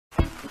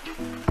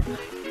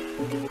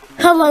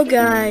Hello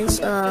guys,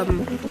 we're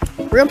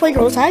gonna play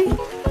girl tag.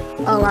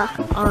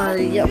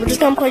 Yeah, we're just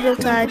gonna play girl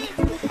tag,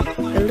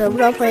 and we're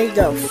gonna play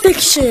the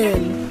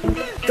fiction.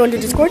 Join the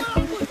Discord,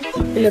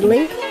 and the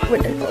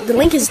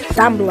link is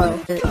down below.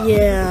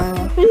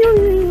 Yeah,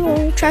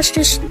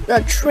 transition.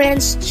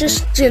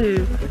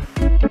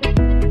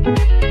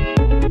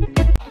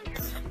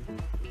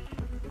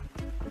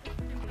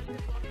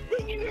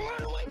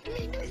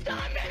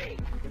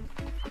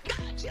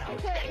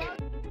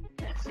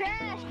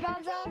 Trash,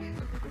 Bonzo!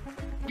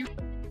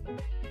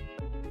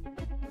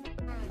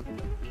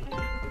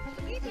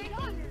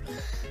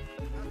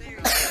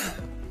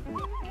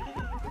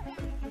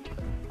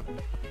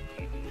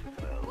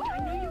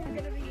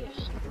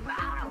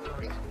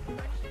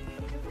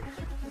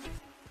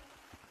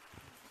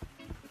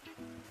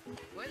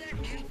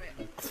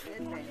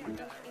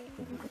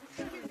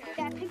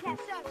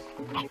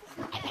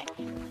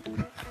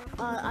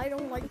 I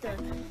don't like the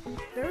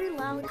very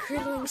loud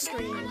curdling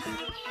scream.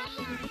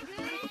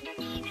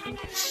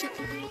 Shit.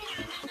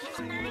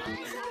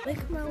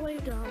 Make my way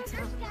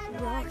downtown,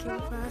 walking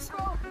fast.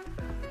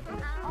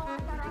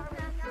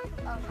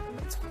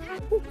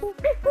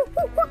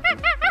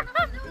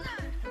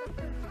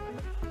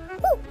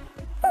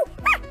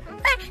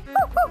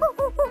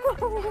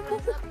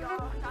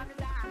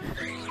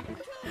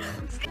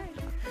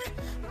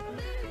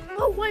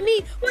 Oh, why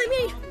me? Why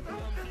me?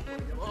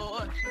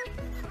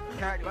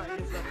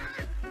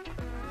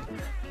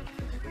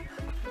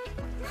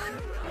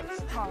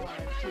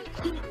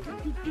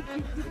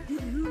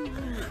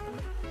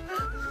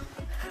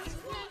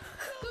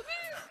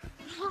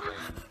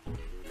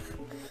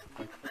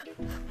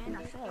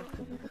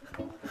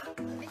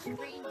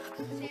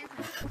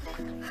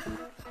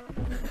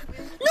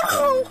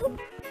 No!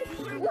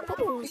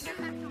 Bubbles.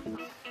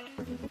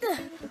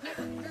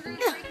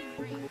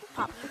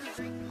 Pop.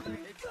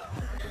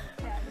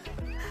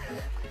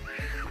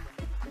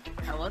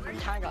 I wasn't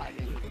tag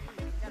lagging.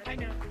 I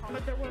know,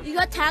 but there was. You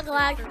got tag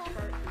lag.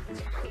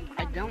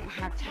 I don't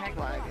have tag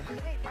lag.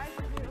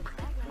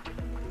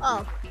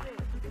 Oh.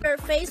 Your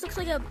face looks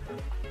like a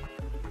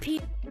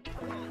pea.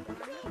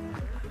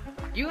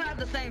 You have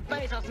the same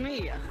face as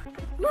me.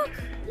 Look!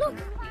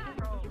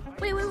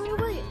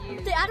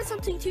 Wait. They added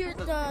something to your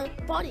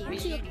body. Me,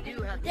 See, you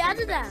do have the they same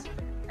added that. face.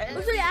 Look Every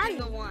what they added.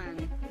 single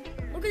one.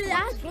 Look at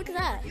that. Look at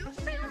that.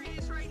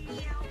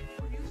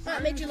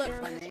 That made you look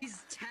funny.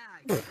 He's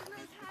tagged.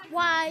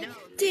 Why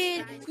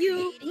did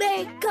you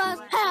make us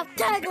have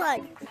tag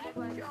lag?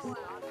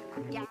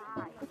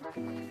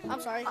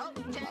 I'm sorry.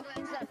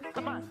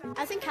 Come on.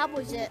 I think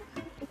Cowboys it.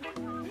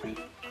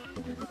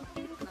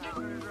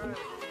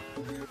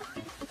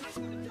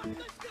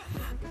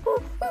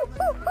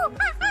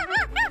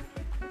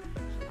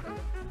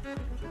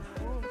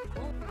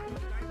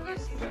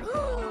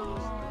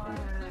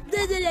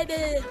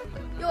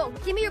 Yo,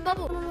 give me your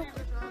bubble.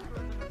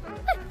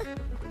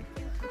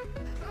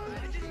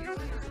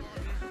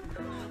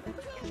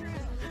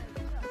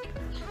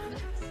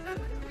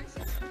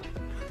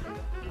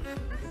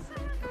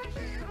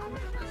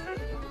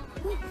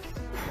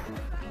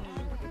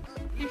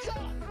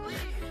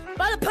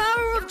 By the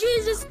power of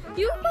Jesus,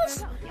 you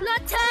must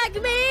not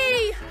tag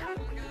me!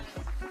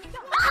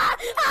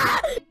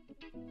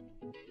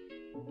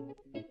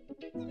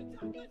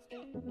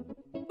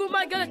 Who am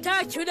I gonna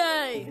tag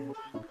today?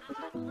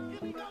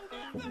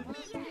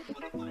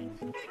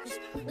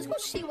 Let's go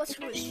see what's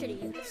really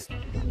shitty is.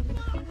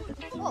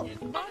 Oh.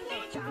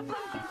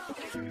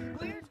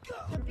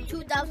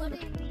 2000.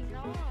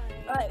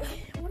 Alright,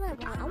 what do I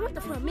want? I want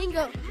the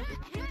flamingo.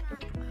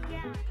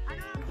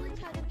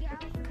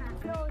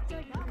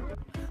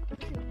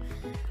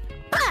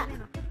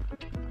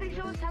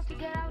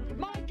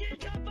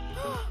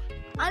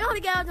 I know how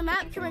to get out of the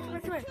map. Come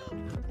here.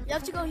 You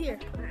have to go here.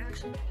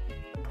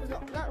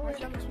 Not really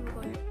that much people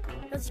go here.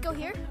 Let's go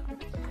here.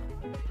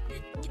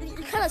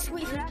 You kind of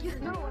squeeze.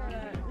 No.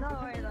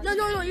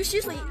 You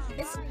seriously.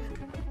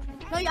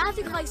 No, you have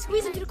to like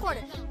squeeze into the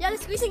corner. You have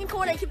to squeeze in the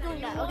corner and keep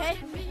doing that, okay?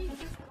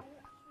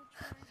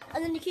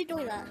 And then you keep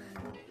doing that.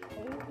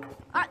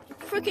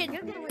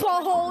 Freaking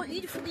ball hole.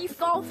 You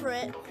fall for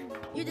it.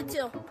 You did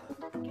too.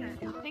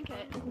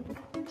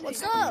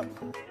 What's up?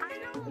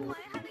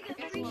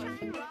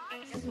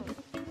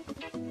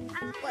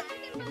 What?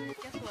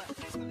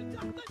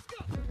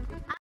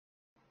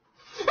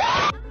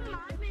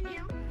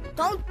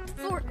 Don't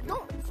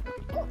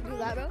do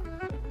that, bro.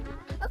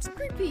 That's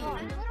creepy.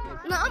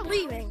 No, I'm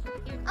leaving.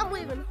 No.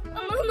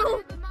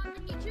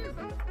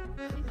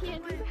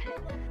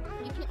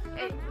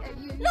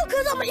 No,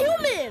 cause I'm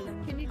human.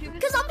 Can you do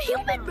this? Cause I'm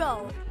human,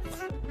 bro.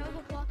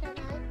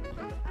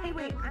 Hey,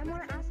 wait, I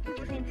want to ask you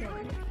the same thing.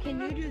 Can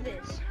you do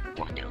this?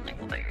 One do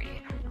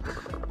Linkleberry.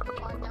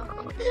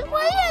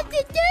 Why do you have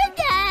to do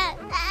that?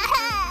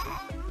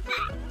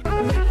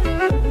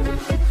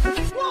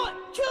 1,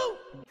 2.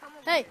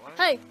 Hey,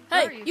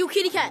 you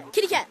kitty cat.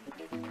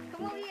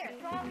 Come over here.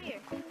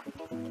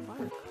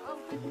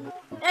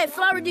 Hey,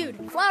 flower dude.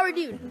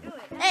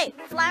 Hey,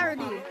 flower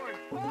dude.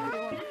 Oh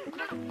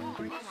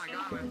my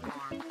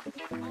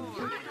god,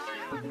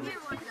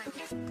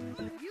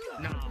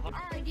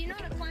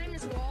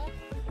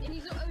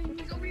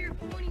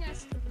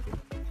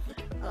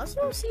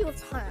 We'll see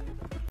what's hot.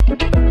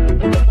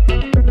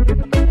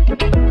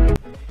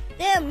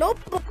 Damn, no.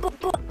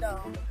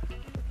 No.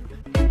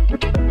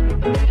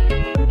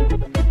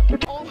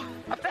 Oh,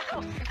 I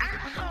fell.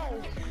 Ow!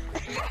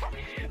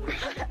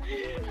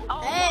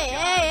 Oh,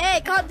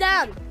 Hey, calm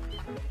down.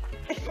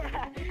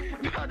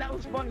 Bro, that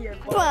was funny as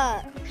fuck.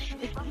 But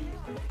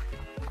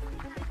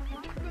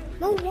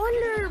no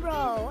wonder,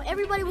 bro.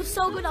 Everybody was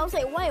so good. I was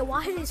like, wait,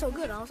 why are they so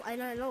good? I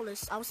didn't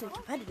notice. I was in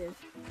competitive.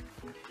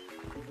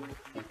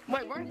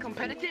 Wait, we're in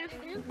competitive?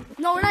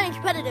 No, we're not in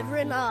competitive. We're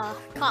in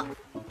cop.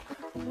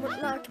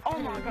 We're not Oh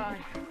my god.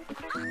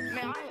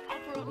 Man,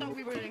 I thought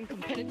we were in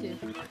competitive.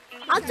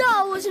 I thought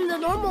I was in the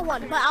normal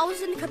one, but I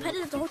was in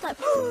competitive the whole time.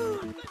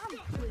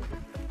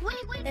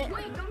 Wait,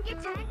 don't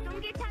get tagged,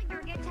 don't get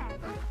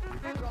tagged.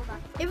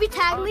 If you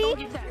tag me, Don't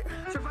get tagged.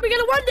 we're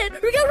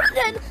gonna run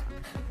then.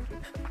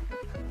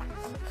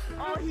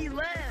 Oh, he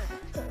left.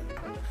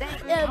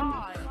 Thank Yeah.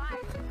 God.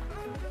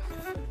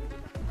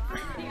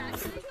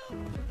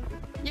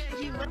 Yeah,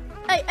 he left.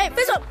 Hey,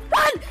 face up,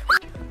 run!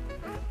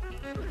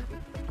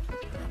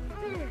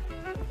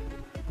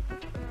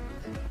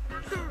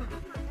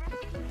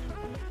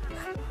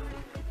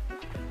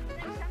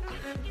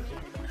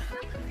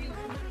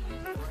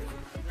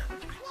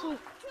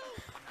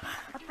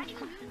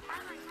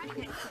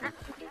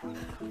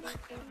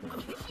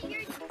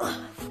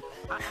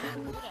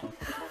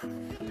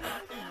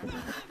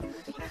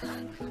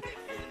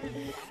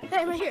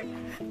 Hey, right here.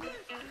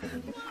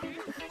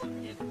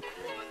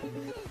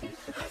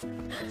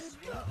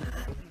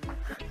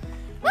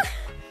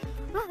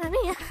 Mamma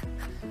mia.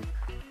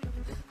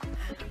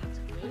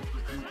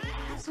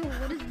 So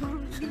what is wrong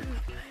with you?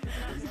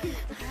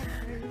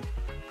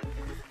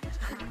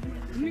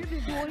 Come here,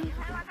 big boy.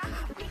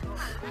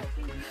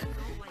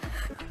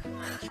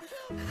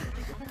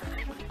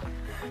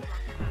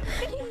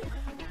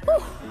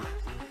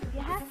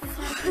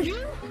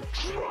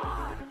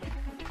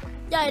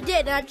 Yeah, I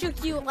did, and I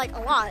juked you like a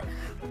lot.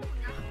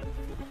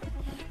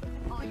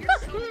 Oh, you're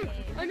so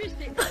I missed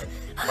it.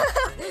 Oh,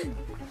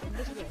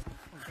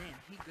 damn,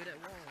 he good at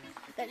walls.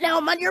 And now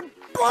I'm on your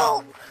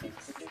boat.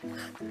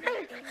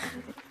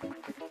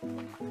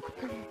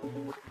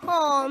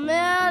 Oh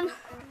man,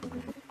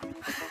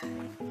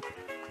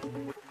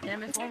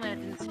 Damn, if only I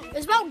didn't see.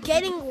 it's about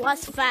getting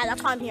less fat.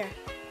 That's why I'm here.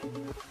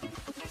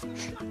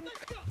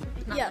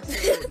 Not Yeah.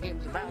 necessarily what the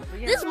game's about, but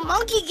yeah. This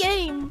monkey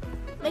game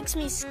makes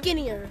me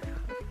skinnier.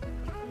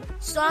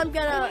 So I'm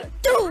gonna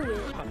do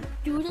it.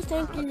 Do the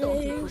stinky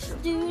legs.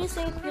 Do the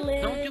stinky Don't do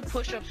legs.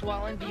 push-ups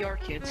while in VR,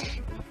 kids.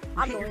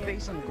 I'm Hit your doing it.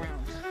 face on the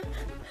ground.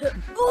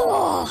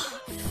 Oh,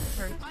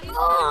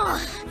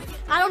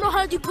 I don't know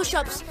how to do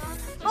push-ups.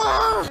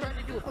 Oh, I'm trying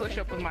to do a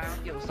push-up with my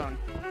Oculus on.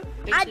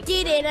 I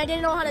did it and I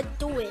didn't know how to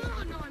do it.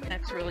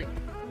 That's really...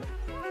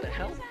 What the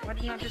hell? Why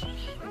did you not just...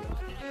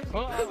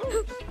 Where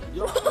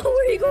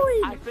are you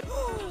going? I could...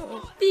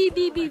 Beep,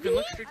 beep, I beep, could beep.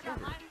 look straight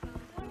forward.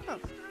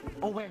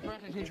 Oh wait, I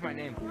forgot to change my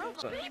name.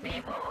 So,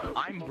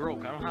 I'm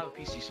broke. I don't have a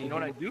PC. So you know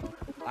what I do?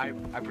 I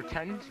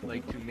pretend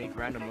like to make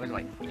random noise,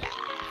 like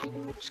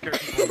scare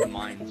people in their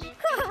minds.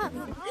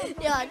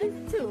 Yeah, I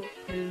did too.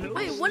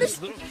 Wait, what is?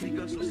 Little kitty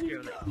goes so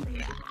scared. Like,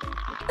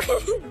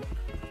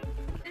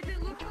 If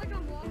it looks like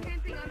I'm wall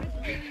camping, I'm just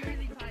really,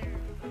 really tired.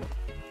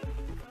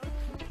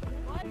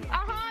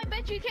 I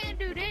bet you can't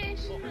do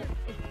this.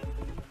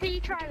 Can you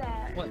try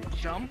that? what?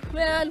 Jump?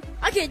 Man,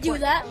 I can't do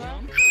that.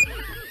 Jump?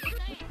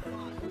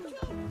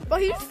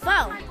 But he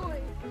fell.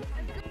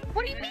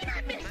 What do you mean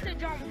I missed the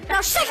jump?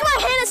 Now shake my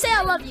hand and say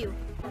I love you.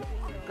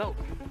 Go.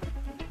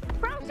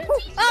 Bro, since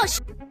he's Oh,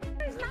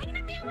 not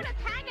gonna be able to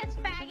tag us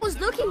back. I was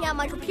looking at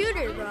my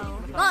computer, bro.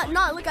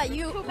 Not look at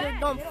you, your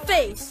dumb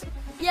face.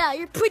 Yeah,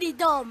 you're pretty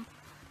dumb.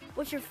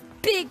 With your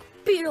big,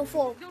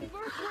 beautiful,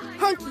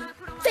 hunky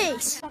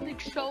face. Something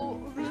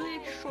so really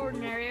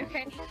extraordinary,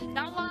 okay?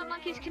 Not a lot of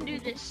monkeys can do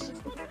this.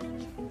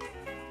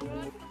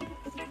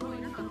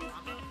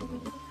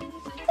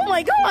 Oh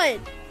my god!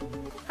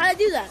 How'd I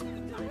do that?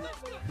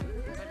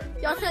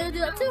 Y'all trying to do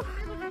that too?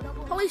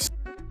 Holy sh!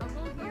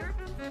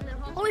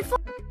 Holy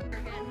fuck!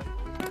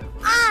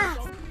 Ah!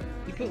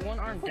 You put one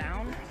arm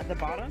down at the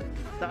bottom,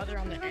 the other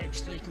on the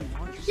edge, so you can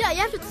launch yourself. Yeah, you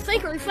have to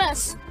think really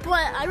fast, but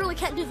I really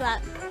can't do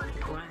that.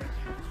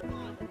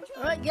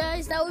 Alright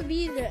guys, that would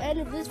be the end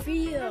of this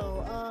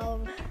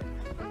video.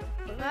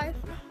 Guys,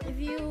 if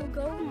you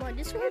go on my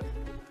Discord,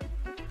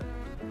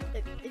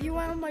 if you're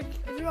on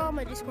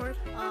my Discord,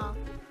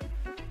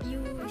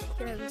 you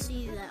can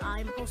see that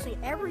I'm posting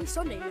every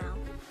Sunday now.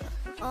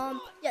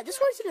 Yeah,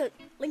 Discord's in the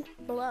link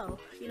below.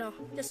 You know,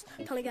 just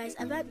telling you guys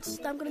events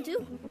that I'm gonna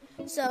do.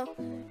 So,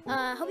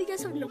 hope you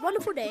guys have a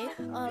wonderful day.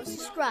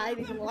 Subscribe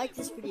if you like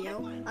this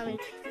video. I mean,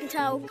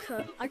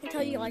 I can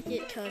tell you like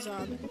it because,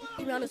 to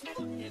be honest,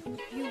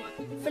 you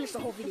finished the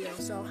whole video.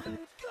 So,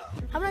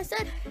 have a nice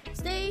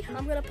day.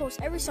 I'm gonna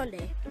post every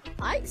Sunday.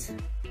 Alright?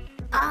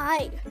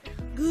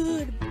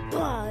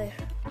 Goodbye.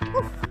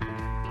 Whew.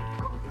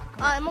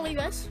 I'm gonna leave you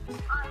guys.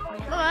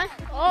 Bye.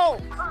 Oh.